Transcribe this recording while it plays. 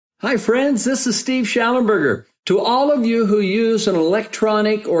Hi, friends. This is Steve Schallenberger. To all of you who use an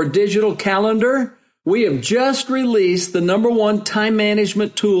electronic or digital calendar, we have just released the #1 time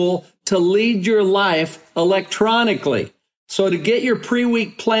management tool to lead your life electronically. So to get your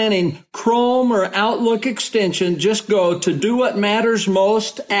pre-week planning Chrome or Outlook extension, just go to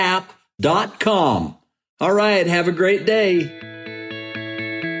dowhatmattersmostapp.com. All right. Have a great day.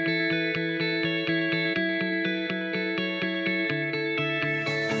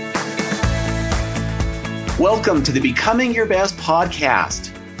 Welcome to the Becoming Your Best podcast.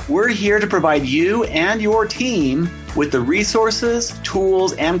 We're here to provide you and your team with the resources,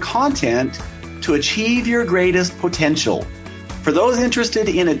 tools, and content to achieve your greatest potential. For those interested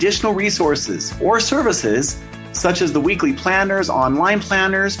in additional resources or services, such as the weekly planners, online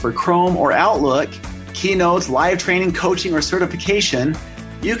planners for Chrome or Outlook, keynotes, live training, coaching, or certification,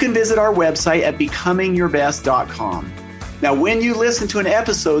 you can visit our website at becomingyourbest.com. Now, when you listen to an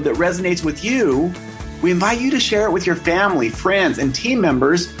episode that resonates with you, we invite you to share it with your family, friends, and team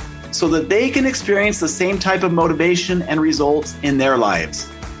members so that they can experience the same type of motivation and results in their lives.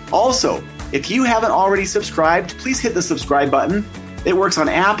 Also, if you haven't already subscribed, please hit the subscribe button. It works on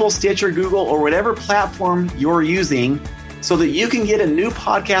Apple, Stitcher, Google, or whatever platform you're using so that you can get a new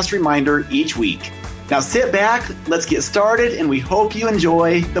podcast reminder each week. Now sit back, let's get started, and we hope you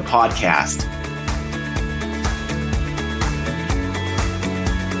enjoy the podcast.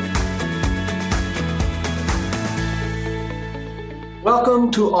 Welcome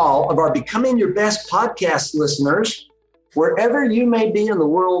to all of our Becoming Your Best podcast listeners, wherever you may be in the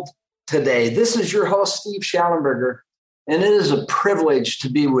world today. This is your host, Steve Schallenberger, and it is a privilege to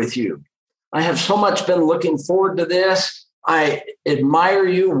be with you. I have so much been looking forward to this. I admire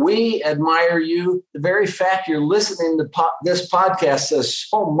you. We admire you. The very fact you're listening to this podcast says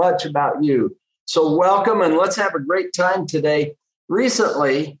so much about you. So welcome, and let's have a great time today.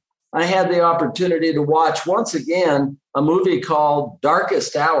 Recently, I had the opportunity to watch once again a movie called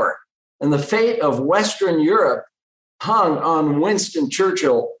Darkest Hour, and the fate of Western Europe hung on Winston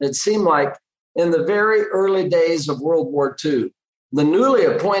Churchill. It seemed like in the very early days of World War II, the newly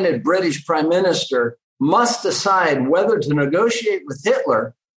appointed British Prime Minister must decide whether to negotiate with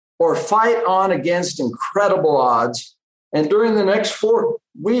Hitler or fight on against incredible odds. And during the next 4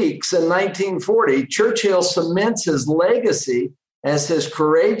 weeks in 1940, Churchill cements his legacy as his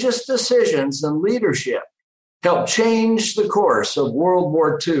courageous decisions and leadership helped change the course of World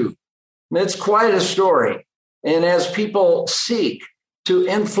War II. It's quite a story. And as people seek to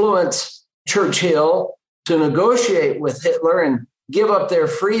influence Churchill to negotiate with Hitler and give up their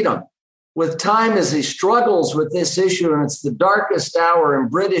freedom, with time as he struggles with this issue, and it's the darkest hour,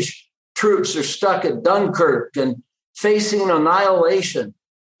 and British troops are stuck at Dunkirk and facing annihilation,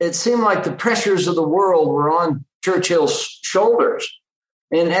 it seemed like the pressures of the world were on Churchill's shoulders.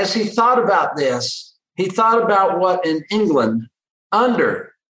 And as he thought about this, he thought about what in England,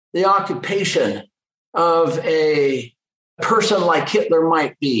 under the occupation of a person like Hitler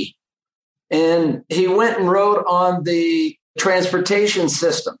might be. And he went and wrote on the transportation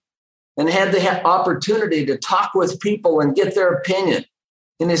system and had the opportunity to talk with people and get their opinion.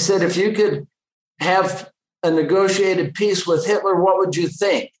 And he said, if you could have a negotiated peace with Hitler, what would you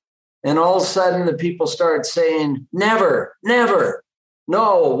think? And all of a sudden, the people started saying, never, never.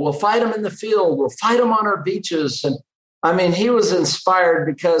 No, we'll fight him in the field. We'll fight him on our beaches. And I mean, he was inspired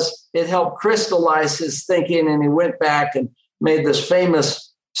because it helped crystallize his thinking. And he went back and made this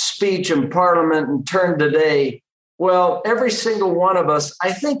famous speech in Parliament and turned today. Well, every single one of us,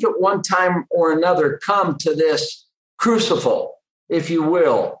 I think at one time or another, come to this crucible, if you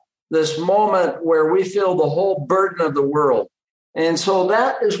will, this moment where we feel the whole burden of the world. And so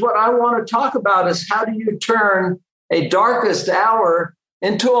that is what I want to talk about, is how do you turn a darkest hour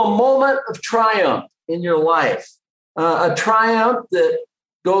into a moment of triumph in your life, a triumph that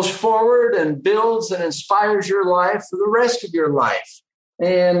goes forward and builds and inspires your life for the rest of your life.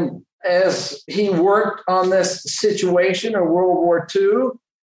 And as he worked on this situation in World War II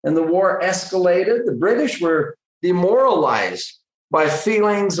and the war escalated, the British were demoralized by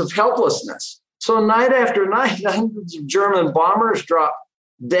feelings of helplessness. So night after night, hundreds of German bombers dropped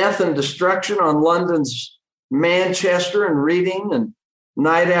death and destruction on London's Manchester and Reading. And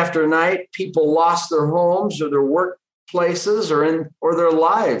night after night, people lost their homes or their workplaces or their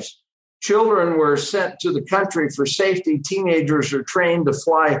lives. Children were sent to the country for safety. Teenagers are trained to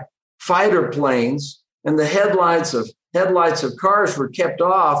fly fighter planes, and the headlights of cars were kept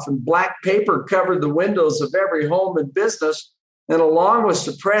off, and black paper covered the windows of every home and business. And along with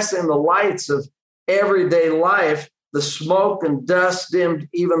suppressing the lights of everyday life, the smoke and dust dimmed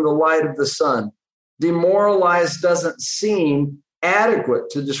even the light of the sun. Demoralized doesn't seem adequate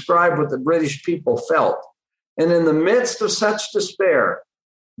to describe what the British people felt. And in the midst of such despair,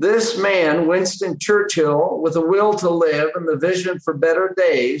 this man, Winston Churchill, with a will to live and the vision for better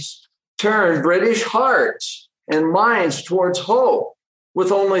days, turned British hearts and minds towards hope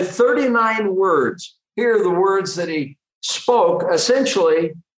with only 39 words. Here are the words that he spoke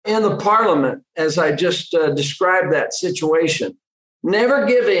essentially in the Parliament as I just described that situation. Never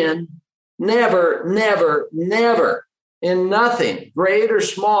give in, never, never, never, in nothing, great or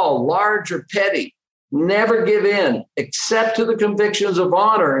small, large or petty. Never give in, except to the convictions of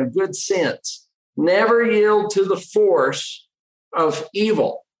honor and good sense. Never yield to the force of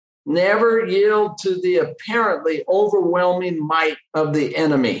evil. Never yield to the apparently overwhelming might of the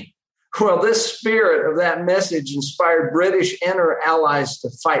enemy. Well, this spirit of that message inspired British and her allies to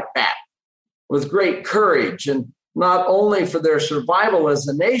fight back with great courage, and not only for their survival as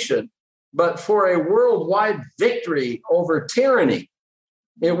a nation, but for a worldwide victory over tyranny.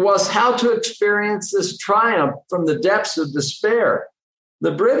 It was how to experience this triumph from the depths of despair.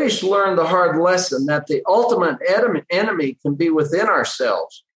 The British learned the hard lesson that the ultimate enemy can be within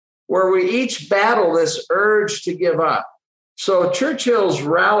ourselves, where we each battle this urge to give up. So Churchill's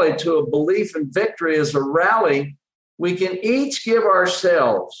rally to a belief in victory is a rally we can each give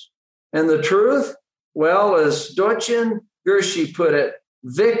ourselves. And the truth, well, as Dochen Gershi put it,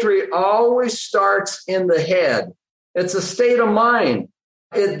 victory always starts in the head. It's a state of mind.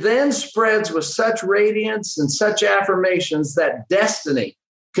 It then spreads with such radiance and such affirmations that destiny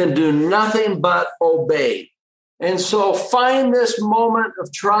can do nothing but obey. And so find this moment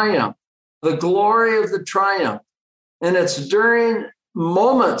of triumph, the glory of the triumph. And it's during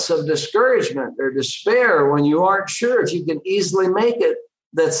moments of discouragement or despair when you aren't sure if you can easily make it,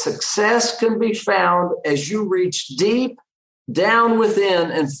 that success can be found as you reach deep down within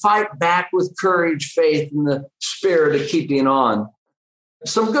and fight back with courage, faith, and the spirit of keeping on.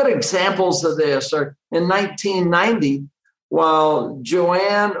 Some good examples of this are in 1990, while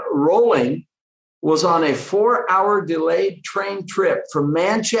Joanne Rowling was on a 4-hour delayed train trip from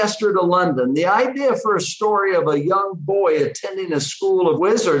Manchester to London. The idea for a story of a young boy attending a school of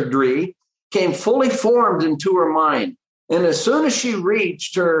wizardry came fully formed into her mind. And as soon as she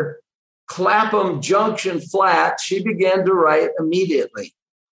reached her Clapham Junction flat, she began to write immediately.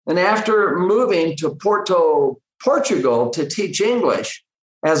 And after moving to Porto, Portugal to teach English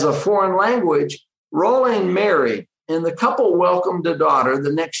as a foreign language, Rowling married, and the couple welcomed a daughter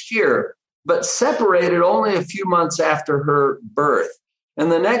the next year, but separated only a few months after her birth.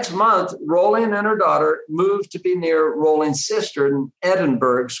 And the next month, Rowling and her daughter moved to be near Rowling's sister in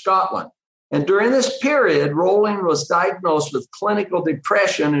Edinburgh, Scotland. And during this period, Rowling was diagnosed with clinical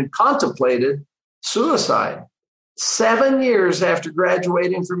depression and contemplated suicide. 7 years after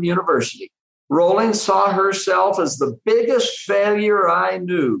graduating from university, Rowling saw herself as the biggest failure I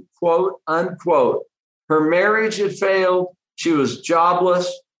knew, quote, unquote. Her marriage had failed. She was jobless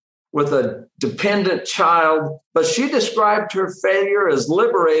with a dependent child, but she described her failure as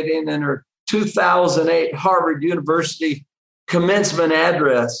liberating in her 2008 Harvard University commencement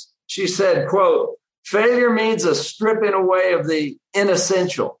address. She said, quote, failure means a stripping away of the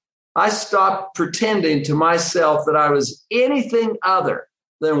inessential. I stopped pretending to myself that I was anything other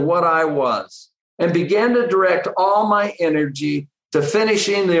than what I was and began to direct all my energy to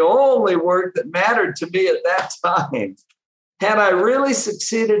finishing the only work that mattered to me at that time. Had I really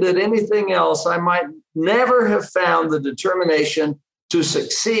succeeded at anything else, I might never have found the determination to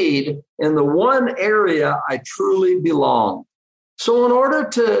succeed in the one area I truly belong. So in order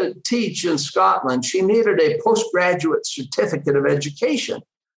to teach in Scotland, she needed a postgraduate certificate of education,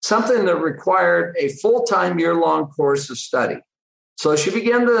 something that required a full-time year-long course of study. So she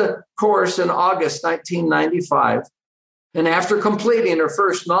began the course in August 1995. And after completing her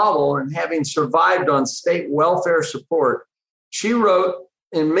first novel and having survived on state welfare support, she wrote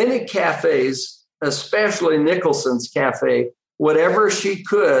in many cafes, especially Nicholson's Cafe, whatever she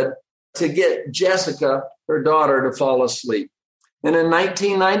could to get Jessica, her daughter, to fall asleep. And in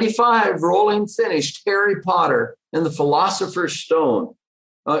 1995, Rowling finished Harry Potter and the Philosopher's Stone.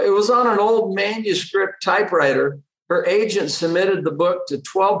 It was on an old manuscript typewriter. Her agent submitted the book to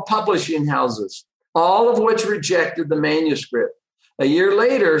 12 publishing houses, all of which rejected the manuscript. A year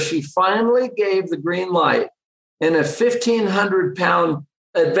later, she finally gave the green light, and a £1,500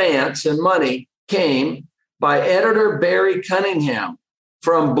 advance in money came by editor Barry Cunningham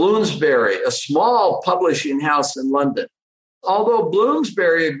from Bloomsbury, a small publishing house in London. Although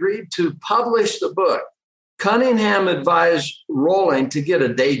Bloomsbury agreed to publish the book, Cunningham advised Rowling to get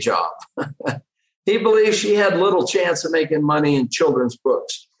a day job. He believed she had little chance of making money in children's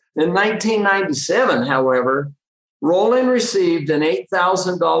books. In 1997, however, Rowling received an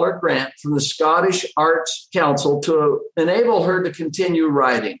 $8,000 grant from the Scottish Arts Council to enable her to continue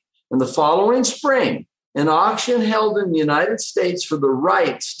writing. In the following spring, an auction held in the United States for the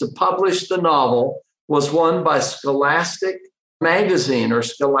rights to publish the novel was won by Scholastic Magazine or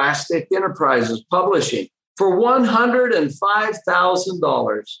Scholastic Enterprises Publishing for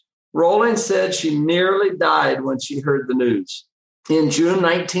 $105,000. Rowling said she nearly died when she heard the news. In June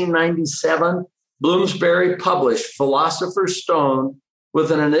 1997, Bloomsbury published Philosopher's Stone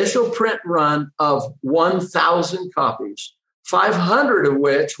with an initial print run of 1,000 copies, 500 of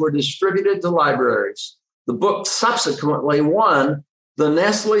which were distributed to libraries. The book subsequently won the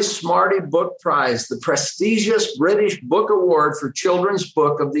Nestle Smarty Book Prize, the prestigious British Book Award for Children's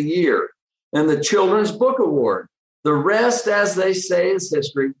Book of the Year, and the Children's Book Award. The rest, as they say, is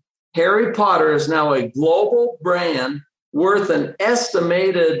history. Harry Potter is now a global brand worth an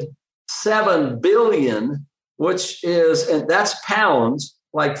estimated $7 billion, which is, and that's pounds,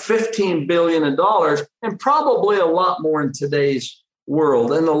 like $15 billion in dollars, and probably a lot more in today's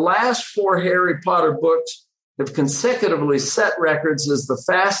world. And the last 4 Harry Potter books have consecutively set records as the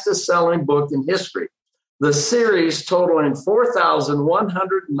fastest selling book in history. The series, totaling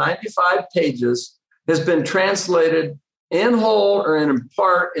 4,195 pages, has been translated in whole or in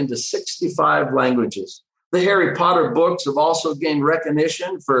part into 65 languages. The Harry Potter books have also gained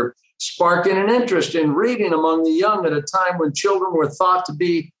recognition for sparking an interest in reading among the young at a time when children were thought to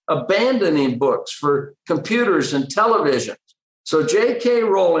be abandoning books for computers and television. So J.K.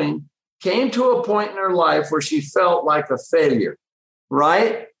 Rowling came to a point in her life where she felt like a failure,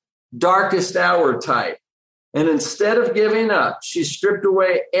 right? Darkest hour type. And instead of giving up, she stripped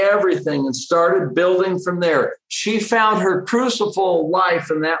away everything and started building from there. She found her crucible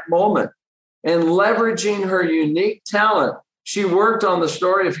life in that moment. And leveraging her unique talent, she worked on the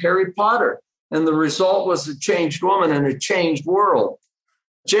story of Harry Potter. And the result was a changed woman and a changed world.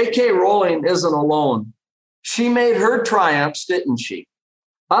 J.K. Rowling isn't alone. She made her triumphs, didn't she?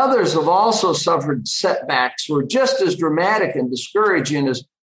 Others have also suffered setbacks who were just as dramatic and discouraging as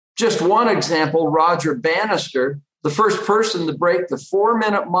just one example. Roger Bannister, the first person to break the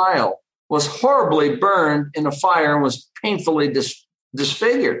 4-minute mile, was horribly burned in a fire and was painfully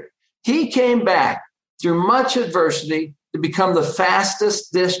disfigured. He came back through much adversity to become the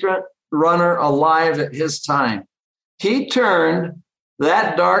fastest distance runner alive at his time. He turned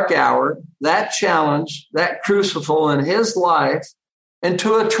that dark hour, that challenge, that crucible in his life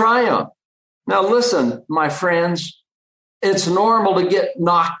into a triumph. Now, listen, my friends, it's normal to get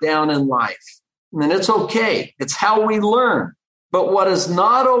knocked down in life. I mean, it's okay. It's how we learn. But what is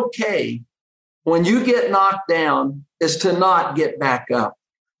not okay when you get knocked down is to not get back up.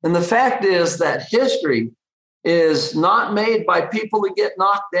 And the fact is that history is not made by people that get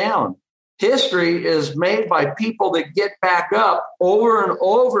knocked down. History is made by people that get back up over and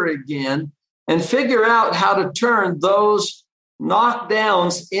over again and figure out how to turn those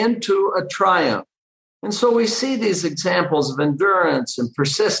knockdowns into a triumph. And so we see these examples of endurance and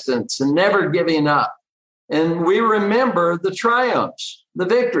persistence and never giving up. And we remember the triumphs, the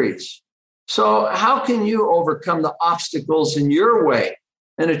victories. So how can you overcome the obstacles in your way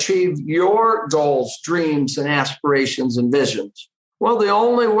and achieve your goals, dreams, and aspirations and visions? Well, the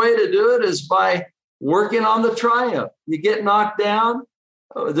only way to do it is by working on the triumph. You get knocked down,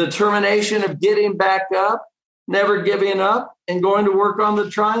 the determination of getting back up, never giving up, and going to work on the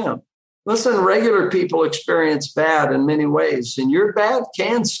triumph. Listen, regular people experience bad in many ways, and your bad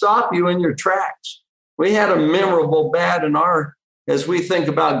can stop you in your tracks. We had a memorable bad as we think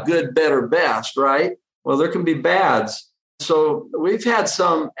about good, better, best, right? Well, there can be bads. So we've had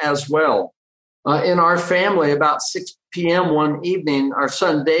some as well. In our family, about 6 p.m. one evening, our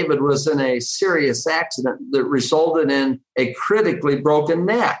son David was in a serious accident that resulted in a critically broken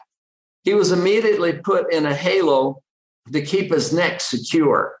neck. He was immediately put in a halo to keep his neck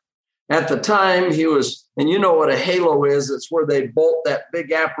secure. At the time, he was, and you know what a halo is, it's where they bolt that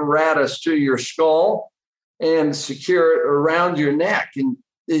big apparatus to your skull and secure it around your neck. And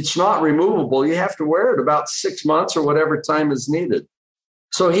it's not removable. You have to wear it about 6 months or whatever time is needed.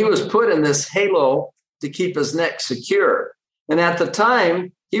 So he was put in this halo to keep his neck secure. And at the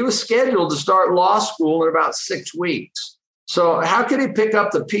time, he was scheduled to start law school in about 6 weeks. So how could he pick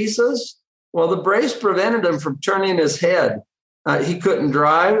up the pieces? Well, the brace prevented him from turning his head. He couldn't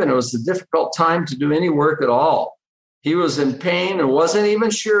drive, and it was a difficult time to do any work at all. He was in pain and wasn't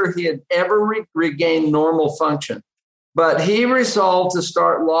even sure he had ever regained normal function. But he resolved to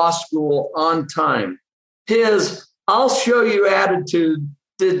start law school on time. His "I'll show you" attitude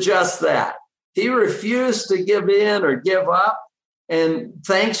did just that. He refused to give in or give up. And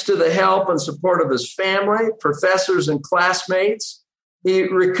thanks to the help and support of his family, professors, and classmates, he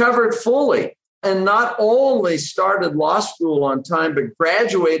recovered fully and not only started law school on time, but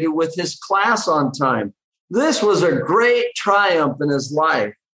graduated with his class on time. This was a great triumph in his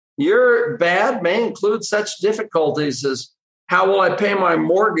life. Your bad may include such difficulties as, how will I pay my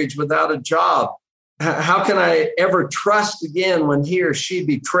mortgage without a job? How can I ever trust again when he or she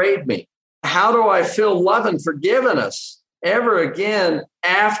betrayed me? How do I feel love and forgiveness ever again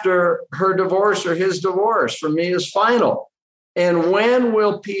after her divorce or his divorce? For me is final. And when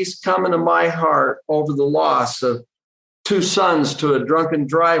will peace come into my heart over the loss of 2 sons to a drunken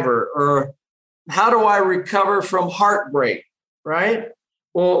driver? Or how do I recover from heartbreak, right?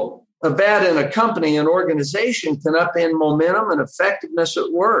 Well, a bad in a company, an organization can upend momentum and effectiveness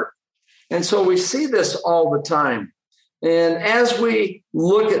at work. And so we see this all the time. And as we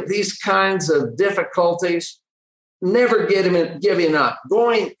look at these kinds of difficulties, never giving up,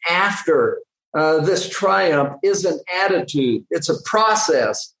 going after this triumph is an attitude. It's a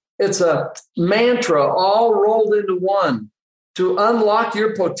process. It's a mantra all rolled into one. To unlock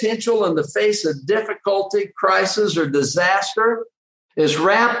your potential in the face of difficulty, crisis, or disaster is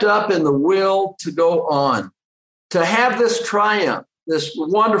wrapped up in the will to go on. To have this triumph, this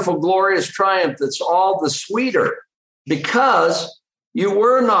wonderful, glorious triumph that's all the sweeter because you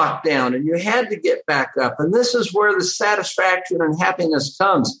were knocked down and you had to get back up. And this is where the satisfaction and happiness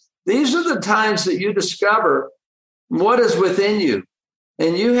comes. These are the times that you discover what is within you.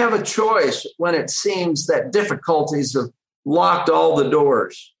 And you have a choice when it seems that difficulties have locked all the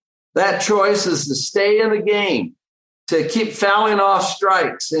doors. That choice is to stay in the game, to keep fouling off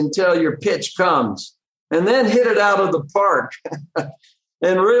strikes until your pitch comes, and then hit it out of the park.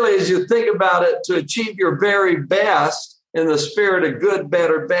 And really, as you think about it, to achieve your very best in the spirit of good,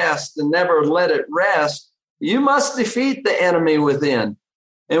 better, best, and never let it rest, you must defeat the enemy within.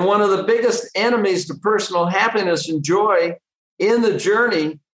 And one of the biggest enemies to personal happiness and joy in the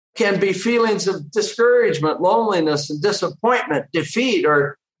journey can be feelings of discouragement, loneliness, and disappointment, defeat,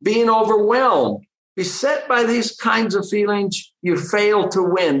 or being overwhelmed. Beset by these kinds of feelings, you fail to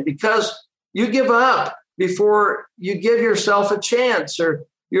win because you give up before you give yourself a chance, or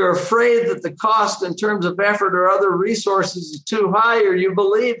you're afraid that the cost in terms of effort or other resources is too high, or you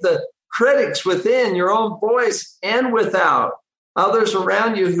believe the critics within, your own voice and without, others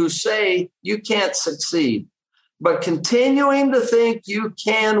around you who say you can't succeed. But continuing to think you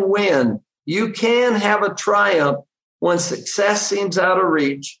can win, you can have a triumph when success seems out of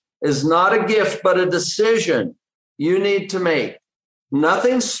reach is not a gift, but a decision you need to make.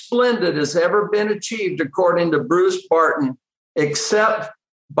 Nothing splendid has ever been achieved, according to Bruce Barton, except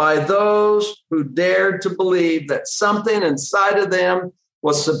by those who dared to believe that something inside of them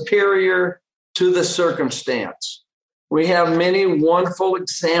was superior to the circumstance. We have many wonderful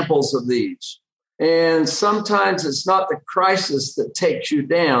examples of these. And sometimes it's not the crisis that takes you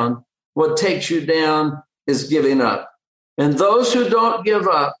down. What takes you down is giving up. And those who don't give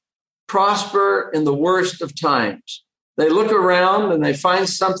up prosper in the worst of times. They look around and they find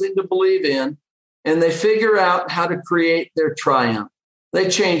something to believe in, and they figure out how to create their triumph. They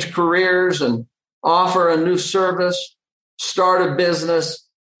change careers and offer a new service, start a business.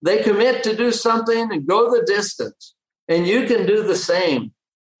 They commit to do something and go the distance. And you can do the same.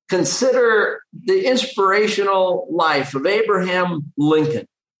 Consider the inspirational life of Abraham Lincoln.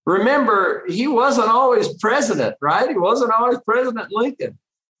 Remember, he wasn't always president, right? He wasn't always President Lincoln.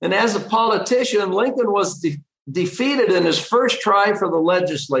 And as a politician, Lincoln was defeated in his first try for the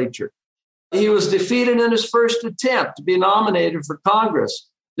legislature. He was defeated in his first attempt to be nominated for Congress,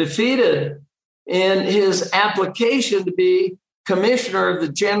 defeated in his application to be commissioner of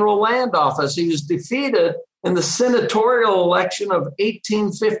the General Land Office. He was defeated in the senatorial election of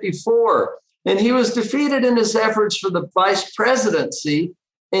 1854. And he was defeated in his efforts for the vice presidency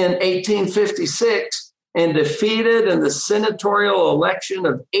in 1856 and defeated in the senatorial election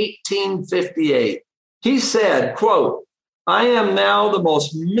of 1858. He said, quote, "I am now the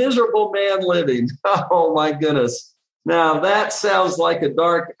most miserable man living." Oh, my goodness. Now, that sounds like a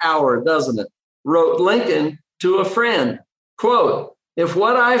dark hour, doesn't it? Wrote Lincoln to a friend, quote, "If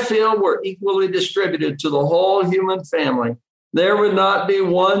what I feel were equally distributed to the whole human family, there would not be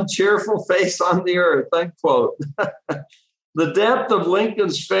one cheerful face on the earth," unquote. The depth of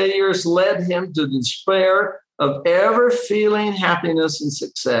Lincoln's failures led him to despair of ever feeling happiness and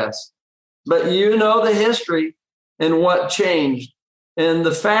success. But you know the history and what changed. And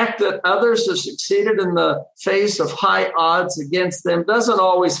the fact that others have succeeded in the face of high odds against them doesn't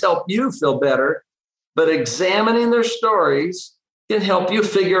always help you feel better, but examining their stories can help you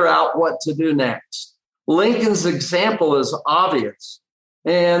figure out what to do next. Lincoln's example is obvious.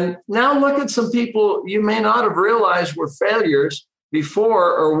 And now look at some people you may not have realized were failures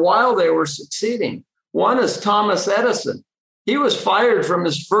before or while they were succeeding. One is Thomas Edison. He was fired from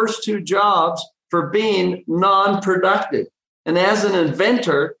his first 2 jobs for being non-productive. And as an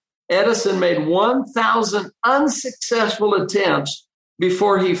inventor, Edison made 1,000 unsuccessful attempts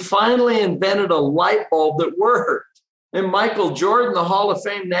before he finally invented a light bulb that worked. And Michael Jordan, the Hall of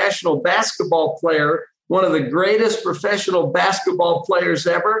Fame national basketball player, one of the greatest professional basketball players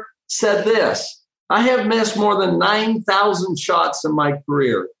ever, said this: "I have missed more than 9,000 shots in my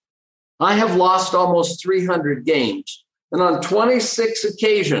career. I have lost almost 300 games. And on 26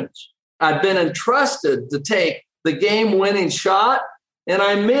 occasions, I've been entrusted to take the game-winning shot, and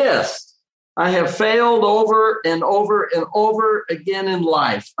I missed. I have failed over and over and over again in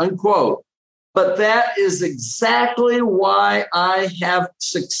life," unquote. But that is exactly why I have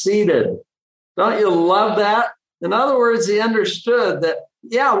succeeded. Don't you love that? In other words, he understood that,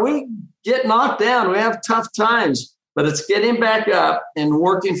 yeah, we get knocked down, we have tough times, but it's getting back up and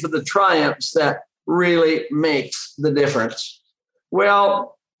working for the triumphs that really makes the difference.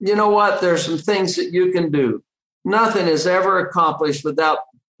 Well, you know what? There's some things that you can do. Nothing is ever accomplished without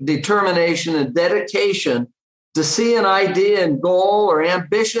determination and dedication to see an idea and goal or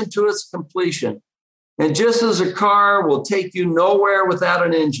ambition to its completion. And just as a car will take you nowhere without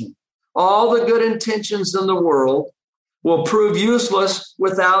an engine, all the good intentions in the world will prove useless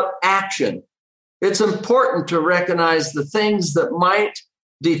without action. It's important to recognize the things that might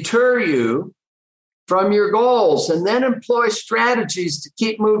deter you from your goals and then employ strategies to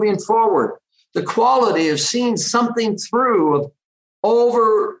keep moving forward. The quality of seeing something through, of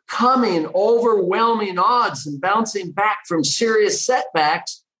overcoming overwhelming odds and bouncing back from serious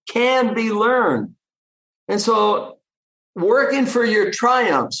setbacks can be learned. And so working for your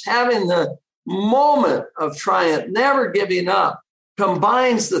triumphs, having the moment of triumph, never giving up,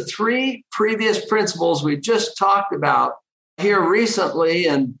 combines the 3 previous principles we just talked about here recently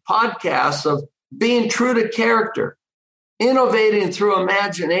in podcasts of being true to character, innovating through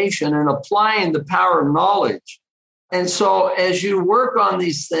imagination, and applying the power of knowledge. And so as you work on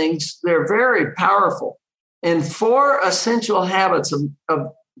these things, they're very powerful. And 4 essential habits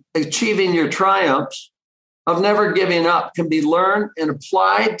of achieving your triumphs, of never giving up, can be learned and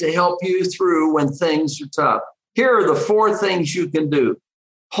applied to help you through when things are tough. Here are the 4 things you can do.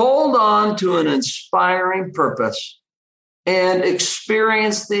 Hold on to an inspiring purpose and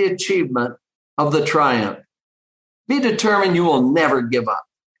experience the achievement of the triumph. Be determined you will never give up.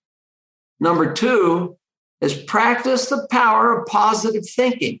 Number 2 is practice the power of positive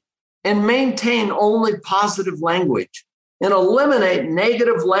thinking and maintain only positive language and eliminate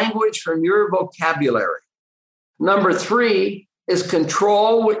negative language from your vocabulary. Number 3 is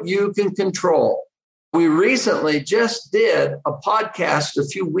control what you can control. We recently just did a podcast a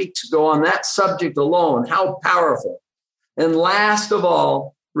few weeks ago on that subject alone, how powerful. And last of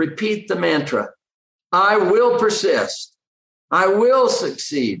all, repeat the mantra: I will persist. I will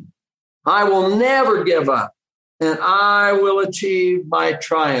succeed. I will never give up. And I will achieve my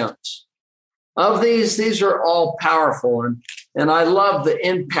triumphs. Of these are all powerful. And I love the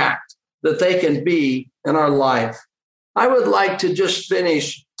impact that they can be in our life. I would like to just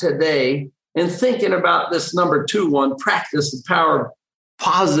finish today in thinking about this number 2 one, practice the power of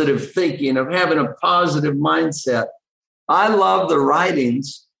positive thinking, of having a positive mindset. I love the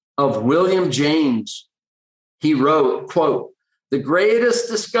writings of William James. He wrote, quote, "The greatest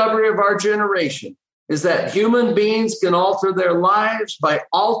discovery of our generation is that human beings can alter their lives by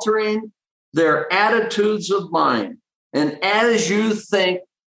altering their attitudes of mind. And as you think,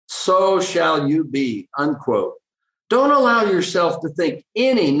 so shall you be," unquote. Don't allow yourself to think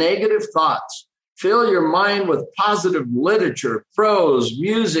any negative thoughts. Fill your mind with positive literature, prose,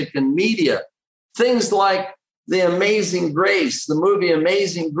 music, and media. Things like The Amazing Grace, the movie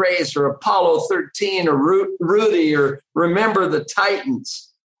Amazing Grace, or Apollo 13, or Rudy, or Remember the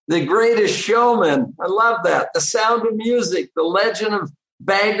Titans. The Greatest Showman, I love that. The Sound of Music, The Legend of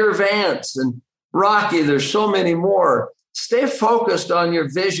Bagger Vance, and Rocky. There's so many more. Stay focused on your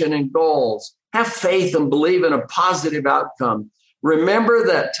vision and goals. Have faith and believe in a positive outcome. Remember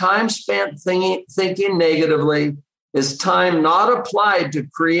that time spent thinking negatively is time not applied to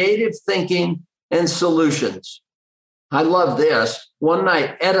creative thinking and solutions. I love this. One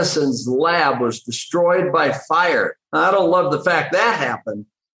night, Edison's lab was destroyed by fire. I don't love the fact that happened,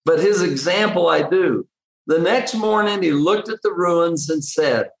 but his example I do. The next morning, he looked at the ruins and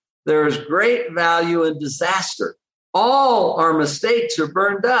said, "There is great value in disaster. All our mistakes are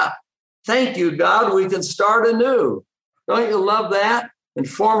burned up. Thank you, God, we can start anew." Don't you love that? And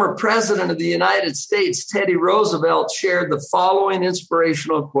former President of the United States, Teddy Roosevelt, shared the following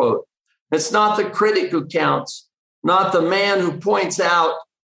inspirational quote. It's not the critic who counts, not the man who points out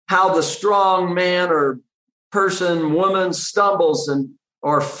how the strong man or person, woman stumbles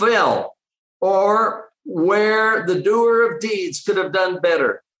or fell, or where the doer of deeds could have done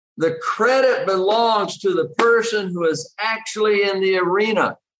better. The credit belongs to the person who is actually in the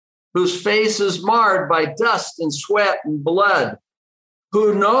arena, whose face is marred by dust and sweat and blood,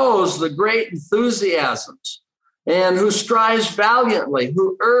 who knows the great enthusiasms and who strives valiantly,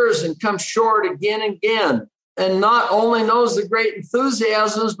 who errs and comes short again and again, and not only knows the great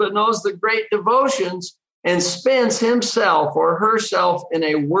enthusiasms, but knows the great devotions and spends himself or herself in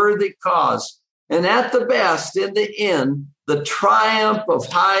a worthy cause. And at the best, in the end, the triumph of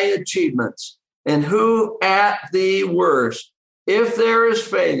high achievements, and who at the worst, if there is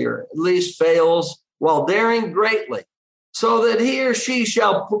failure, at least fails while daring greatly, so that he or she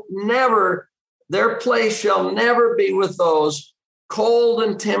shall never, their place shall never be with those cold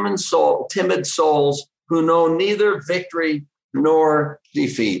and timid souls who know neither victory nor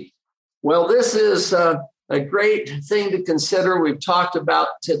defeat. Well, this is a great thing to consider. We've talked about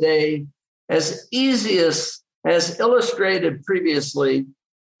today. As easy as illustrated previously,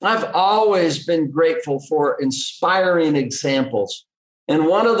 I've always been grateful for inspiring examples. And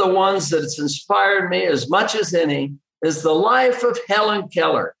one of the ones that's inspired me as much as any is the life of Helen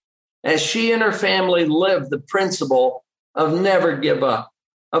Keller, as she and her family lived the principle of never give up,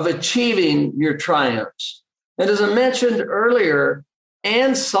 of achieving your triumphs. And as I mentioned earlier,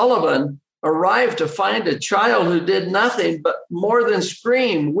 Anne Sullivan arrived to find a child who did nothing but more than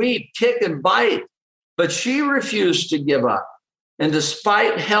scream, weep, kick, and bite. But she refused to give up. And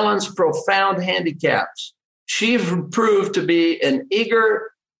despite Helen's profound handicaps, she proved to be an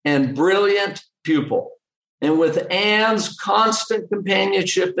eager and brilliant pupil. And with Anne's constant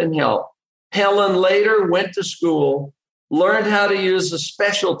companionship and help, Helen later went to school, learned how to use a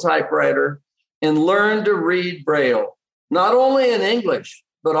special typewriter, and learned to read Braille, not only in English,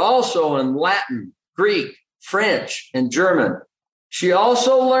 but also in Latin, Greek, French, and German. She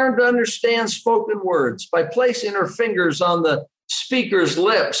also learned to understand spoken words by placing her fingers on the speaker's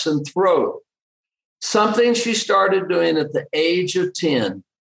lips and throat, something she started doing at the age of 10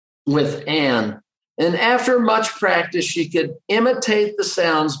 with Anne. And after much practice, she could imitate the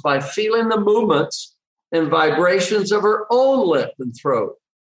sounds by feeling the movements and vibrations of her own lip and throat.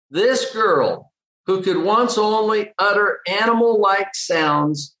 This girl, who could once only utter animal-like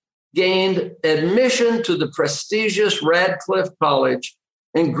sounds, gained admission to the prestigious Radcliffe College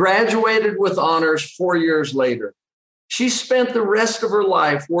and graduated with honors 4 years later. She spent the rest of her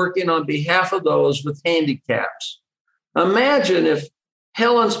life working on behalf of those with handicaps. Imagine if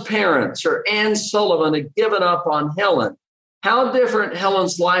Helen's parents or Anne Sullivan had given up on Helen, how different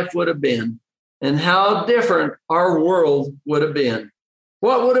Helen's life would have been, and how different our world would have been.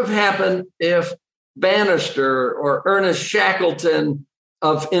 What would have happened if Bannister or Ernest Shackleton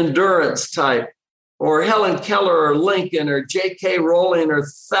of endurance type, or Helen Keller or Lincoln or J.K. Rowling or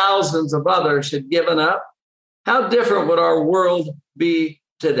thousands of others had given up? How different would our world be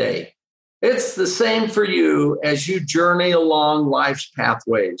today? It's the same for you as you journey along life's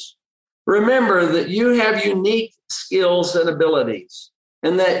pathways. Remember that you have unique skills and abilities,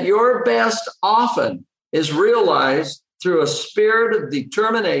 and that your best often is realized through a spirit of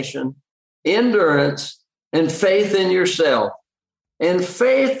determination, endurance, and faith in yourself, and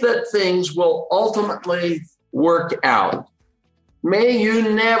faith that things will ultimately work out. May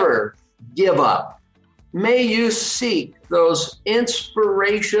you never give up. May you seek those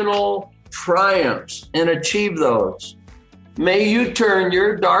inspirational triumphs and achieve those. May you turn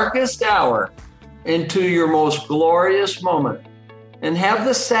your darkest hour into your most glorious moment and have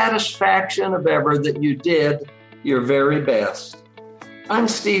the satisfaction of ever that you did your very best. I'm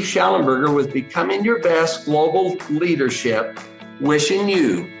Steve Schallenberger with Becoming Your Best Global Leadership, wishing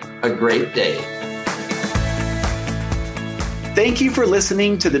you a great day. Thank you for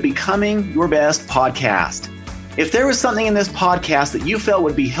listening to the Becoming Your Best podcast. If there was something in this podcast that you felt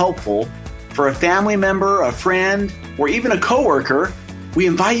would be helpful for a family member, a friend, or even a coworker, we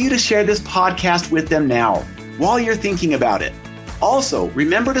invite you to share this podcast with them now while you're thinking about it. Also,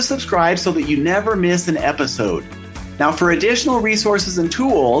 remember to subscribe so that you never miss an episode. Now, for additional resources and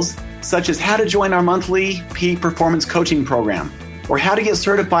tools, such as how to join our monthly peak performance coaching program, or how to get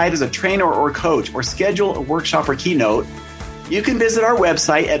certified as a trainer or coach, or schedule a workshop or keynote, you can visit our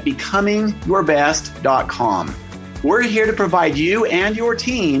website at becomingyourbest.com. We're here to provide you and your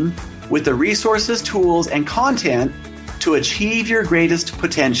team with the resources, tools, and content to achieve your greatest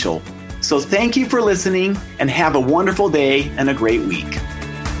potential. So thank you for listening and have a wonderful day and a great week.